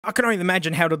I can only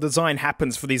imagine how the design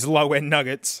happens for these low-end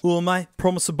nuggets. Well, mate,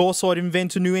 promised the boss I'd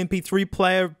invent a new MP3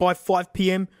 player by 5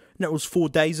 PM. And that was 4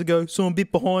 days ago, so I'm a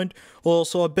bit behind. Oh,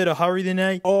 so I better hurry then,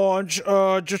 eh? Oh,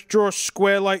 just draw a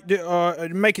square like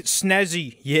make it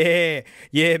snazzy. Yeah,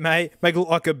 mate. Make it look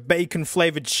like a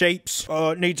bacon-flavored shapes.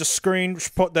 It needs a screen.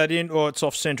 Just put that in. Oh, it's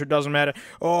off-center. It doesn't matter.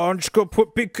 Oh, I'm just gonna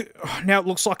put big. Now it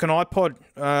looks like an iPod.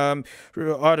 I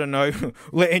don't know.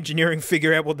 Let engineering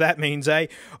figure out what that means, eh?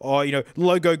 Oh, you know,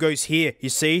 logo goes here. You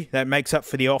see? That makes up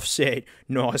for the offset.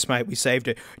 Nice, mate. We saved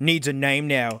it. Needs a name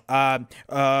now.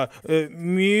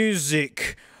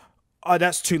 Music. Oh,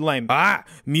 that's too lame.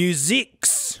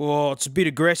 MyMusicx. Oh, it's a bit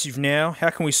aggressive now.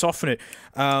 How can we soften it?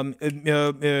 I got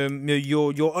it.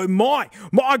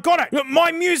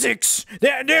 MyMusicx.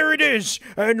 There it is.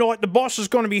 Like the boss is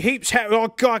going to be heaps happy. Oh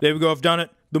God. There we go. I've done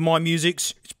it. The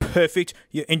MyMusicx. It's perfect.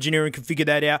 Your engineering can figure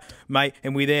that out, mate.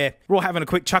 And we're there. We're all having a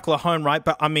quick chuckle at home, right?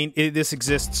 But I mean, this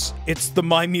exists. It's the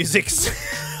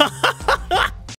MyMusicx.